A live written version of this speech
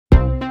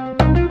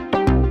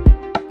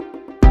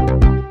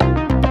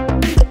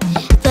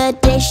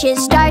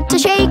dishes start to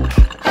shake.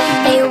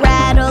 They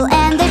rattle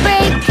and they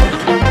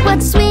break.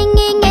 What's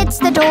swinging? It's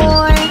the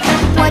door.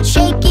 What's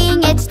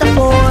shaking? It's the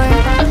floor.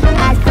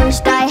 At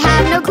first I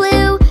have no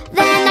clue,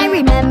 then I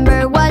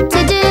remember what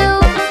to do.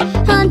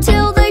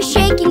 Until the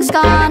shaking's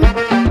gone,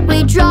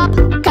 we drop,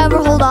 cover,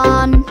 hold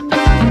on.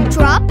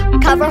 Drop,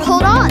 cover,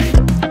 hold on.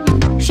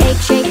 Shake,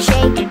 shake,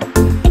 shake.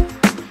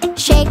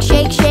 Shake,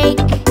 shake, shake.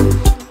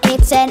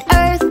 It's an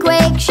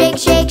earthquake. Shake,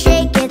 shake,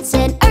 shake. It's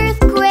an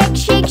earthquake.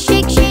 Shake,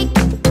 shake, shake.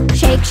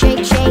 Shake,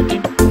 shake,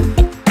 shake.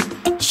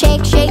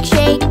 Shake, shake,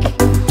 shake.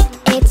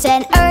 It's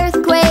an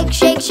earthquake.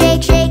 Shake,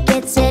 shake, shake.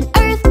 It's an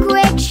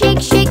earthquake.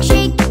 Shake, shake,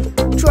 shake.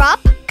 Drop,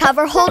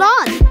 cover, hold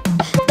on.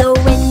 The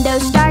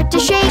windows start to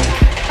shake.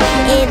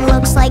 It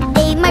looks like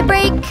they might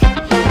break.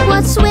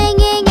 What's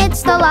swinging?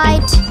 It's the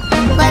light.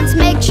 Let's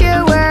make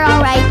sure we're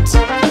alright.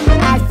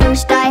 At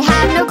first I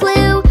have no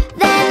clue,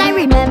 then I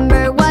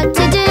remember what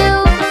to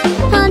do.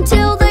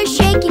 Until the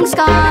shaking's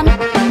gone,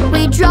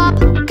 we drop,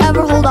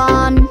 cover, hold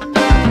on.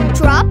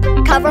 Drop,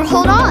 cover,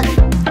 hold on.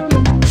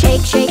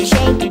 Shake, shake,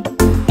 shake.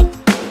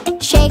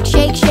 Shake,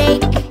 shake,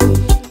 shake.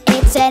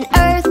 It's an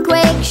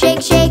earthquake.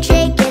 Shake, shake,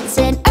 shake. It's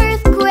an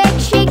earthquake.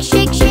 Shake,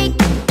 shake, shake.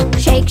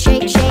 Shake,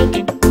 shake,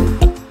 shake.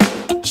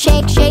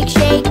 Shake, shake,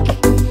 shake.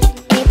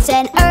 It's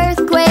an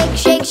earthquake.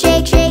 Shake,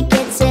 shake, shake.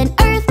 It's an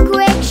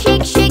earthquake.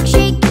 Shake, shake,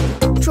 shake.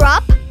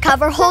 Drop,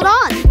 cover, hold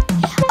on.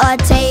 A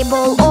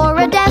table or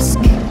a desk,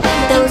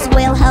 those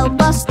will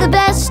help us the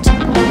best.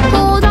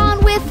 Hold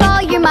on with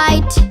all your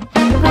might.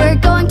 We're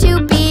going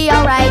to be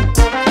alright.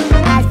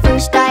 At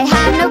first I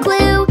had no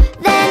clue,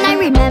 then I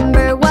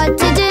remember what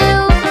to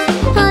do.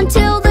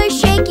 Until the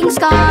shaking's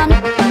gone,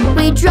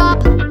 we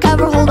drop,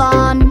 cover, hold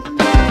on.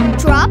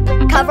 Drop,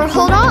 cover,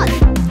 hold on.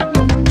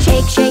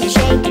 Shake, shake,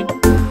 shake.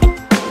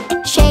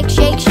 Shake,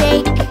 shake,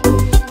 shake.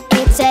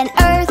 It's an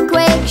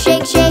earthquake.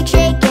 Shake, shake,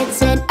 shake.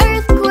 It's an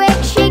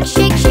earthquake. Shake,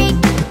 shake, shake.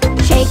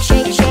 Shake,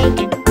 shake, shake.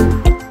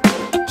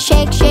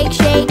 Shake, shake,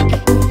 shake.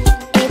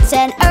 It's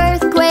an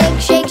earthquake.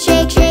 Shake,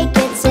 shake, shake.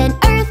 It's an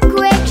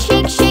earthquake.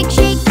 Shake, shake,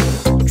 shake.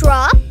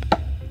 Drop,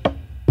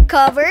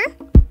 cover,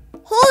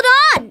 hold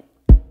on.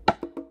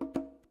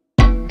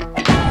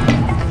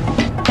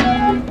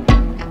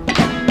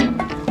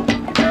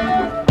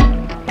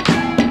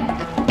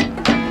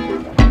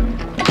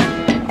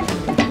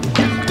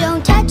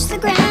 Don't touch the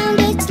ground,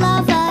 it's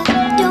lava.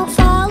 Don't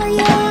fall or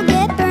you'll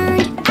get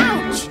burned.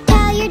 Ouch!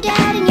 Tell your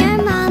dad and your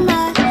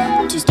mama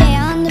to stay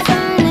on the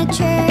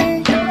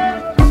furniture.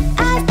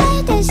 I've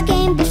played this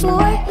game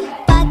before,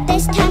 but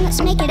this time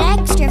let's make it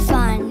extra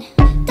fun.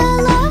 The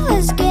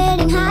lava's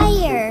getting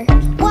higher.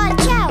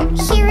 Watch out,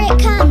 here it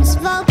comes.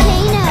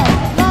 Volcano,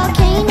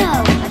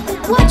 volcano.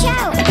 Watch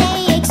out,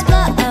 they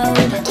explode.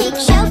 Take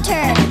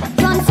shelter,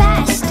 run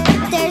fast.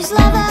 There's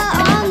lava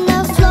on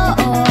the floor.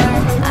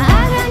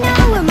 I don't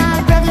know where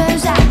my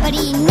brother's at, but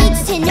he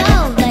needs to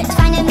know. Let's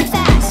find him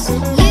fast.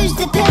 Use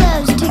the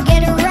pillows to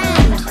get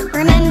around.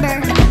 Remember,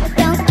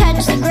 don't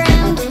touch the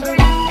ground.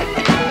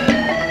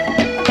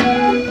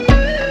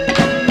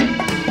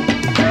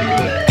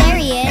 There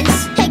he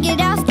is. Hey, get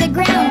off the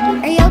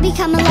ground, or you'll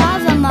become a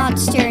lava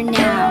monster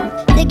now.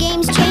 The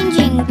game's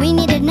changing, we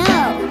need to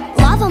know.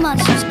 Lava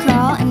monsters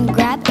crawl and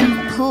grab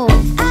and pull.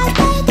 I've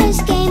played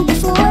this game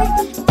before,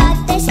 but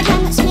this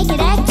time let's make it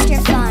extra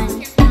fun.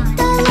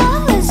 The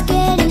lava's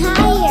getting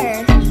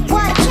higher.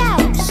 Watch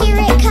out, here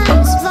it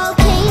comes.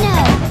 Volcano,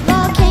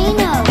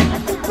 volcano.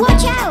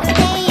 Watch out,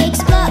 they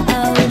explode.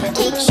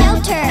 Take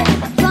shelter,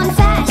 run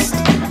fast.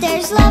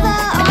 There's lava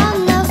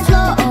on the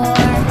floor.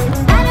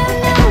 I don't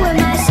know where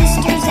my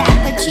sister's at,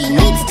 but she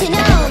needs to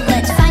know.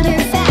 Let's find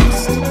her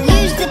fast.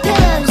 Use the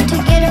pillows to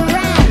get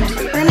around.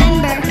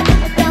 Remember,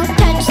 don't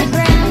touch the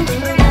ground.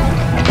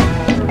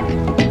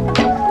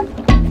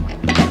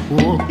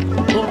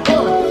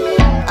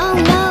 Oh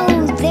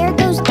no, there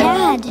goes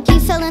Dad. He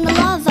fell in the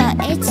lava.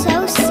 It's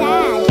so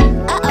sad.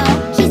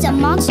 Uh-oh, he's a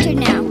monster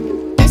now.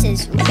 This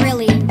is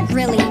really,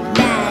 really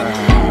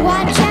bad.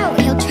 Watch out,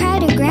 he'll try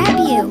to grab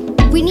you.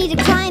 We need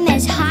to climb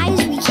as high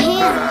as we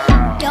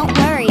can. Don't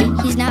worry,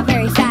 he's not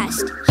very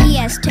fast. He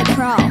has to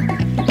crawl.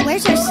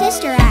 Where's our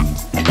sister at?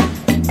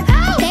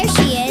 There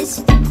she is,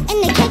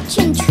 in the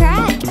kitchen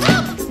track.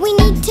 We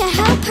need to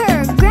help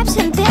her. Grab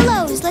some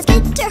pillows. Let's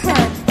get to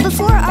her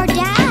before our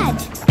dad.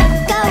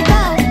 Go,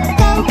 go,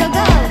 go, go,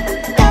 go.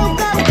 Go,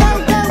 go, go,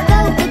 go,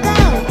 go, go, go.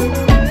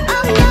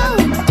 Oh no,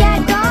 Dad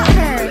got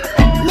her.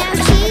 Now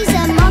she's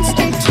a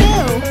monster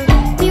too.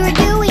 We were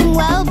doing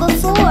well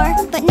before,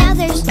 but now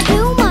there's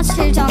two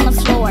monsters on the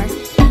floor.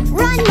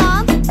 Run,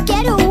 Mom,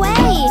 get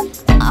away.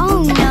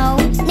 Oh no,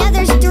 now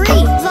there's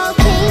three.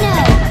 Volcano,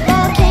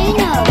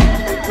 volcano.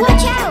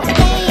 Watch out,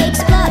 they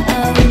explode.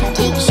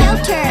 Take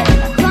shelter,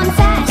 run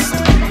fast.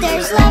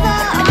 There's lava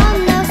on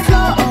the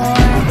floor.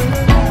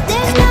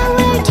 There's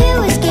nowhere to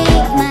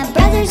escape. My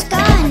brother's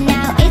gone,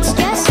 now it's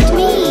just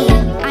me.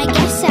 I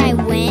guess I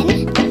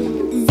win.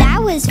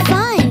 That was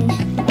fun.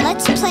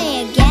 Let's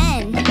play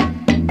again.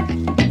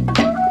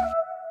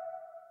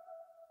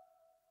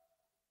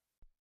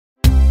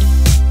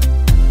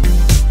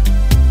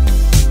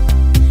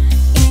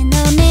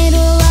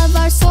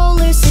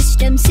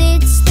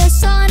 since it's the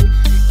sun.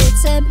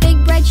 It's a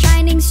big bright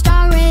shining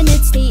star and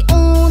it's the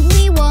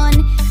only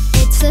one.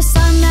 It's the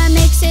sun that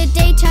makes it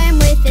daytime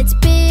with its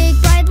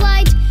big bright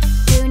light.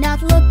 Do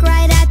not look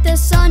right at the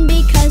sun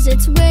because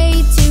it's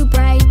way too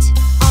bright.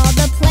 All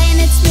the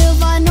planets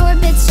move on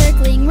orbits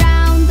circling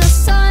round the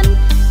sun.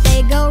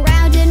 They go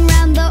round and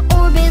round the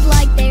orbit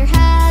like they're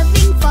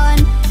having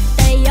fun.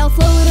 They all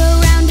float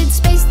around in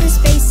space, the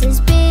space is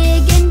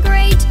big and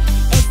great.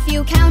 If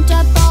you count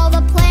up all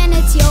the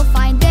planets, you'll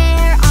find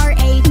there are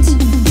 8.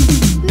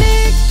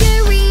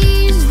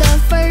 Mercury's the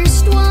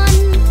first one,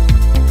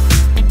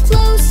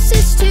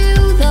 closest to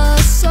the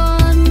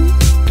sun.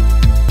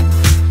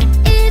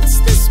 It's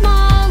the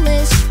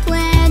smallest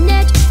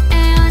planet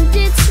and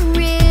it's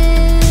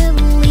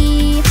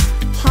really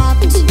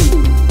hot.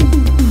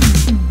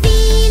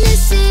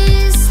 Venus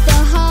is the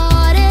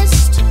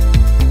hottest,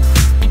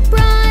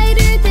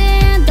 brighter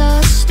than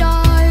the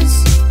stars,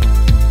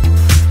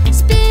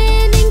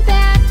 spinning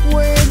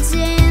backwards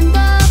in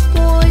the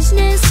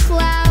poisonous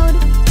cloud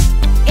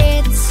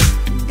it's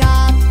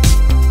got.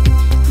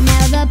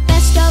 Now the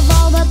best of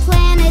all the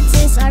planets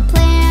is our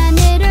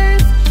planet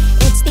Earth.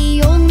 It's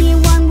the only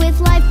one with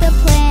life, the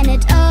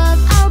planet of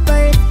our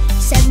birth.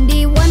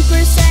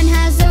 71%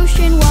 has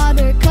ocean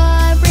water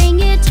covering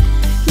it.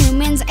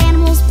 Humans,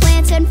 animals,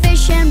 plants, and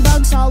fish and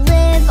bugs all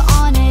live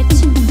on it.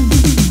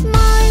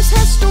 Mars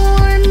has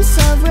storms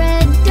of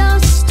red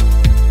dust,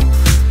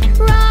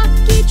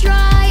 rocky,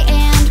 dry,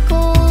 and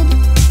cold.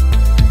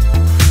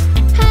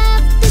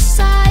 Half the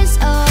size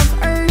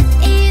of Earth,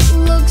 it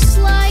looks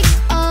like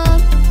a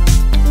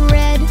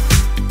red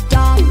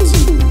dot.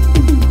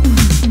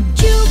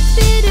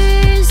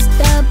 Jupiter's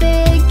the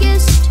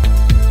biggest,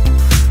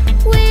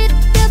 with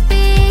the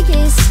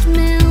biggest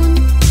moon.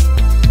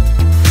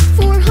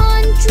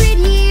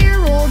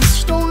 400-year-old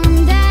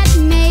storm that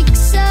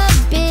makes a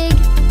big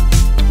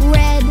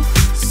red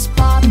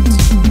spot.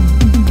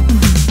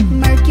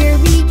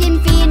 Mercury and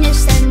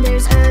Venus, then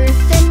there's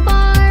Earth and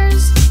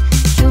Mars,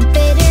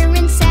 Jupiter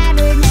and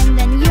Saturn, and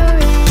then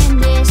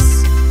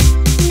Uranus.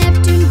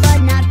 Neptune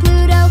but not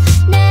Pluto,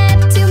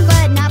 Neptune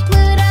but not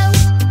Pluto.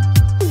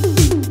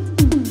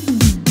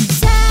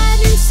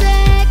 Saturn's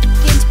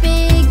second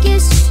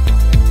biggest,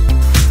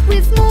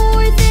 with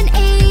more than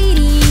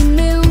 80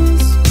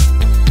 moons,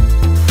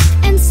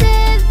 and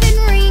 7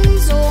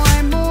 rings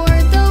or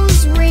more.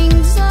 Those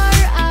rings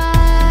are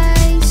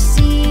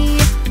icy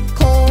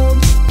cold.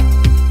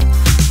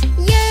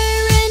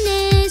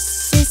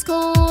 Uranus is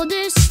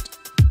coldest,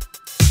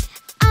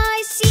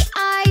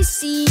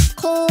 icy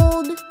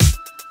cold.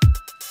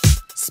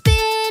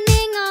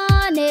 Spinning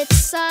on its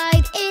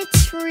side,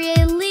 it's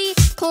really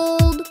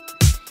cold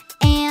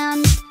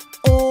and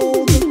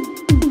old.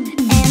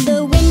 And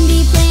the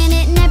windy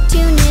planet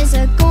Neptune is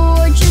a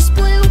gorgeous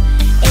blue.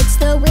 It's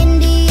the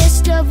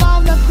windiest of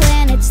all the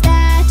planets,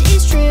 that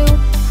is true.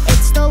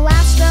 It's the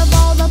last of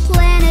all the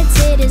planets,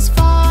 it is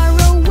far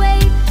away.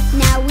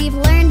 Now we've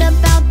learned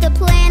about the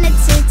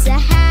planets, it's a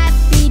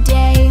happy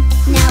day.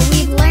 Now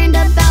we've learned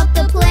about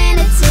the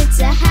planets, it's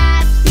a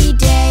happy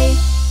day.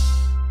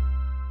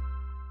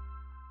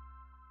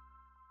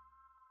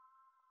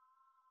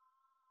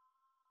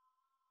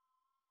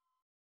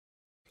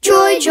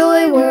 Joy,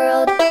 joy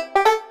world.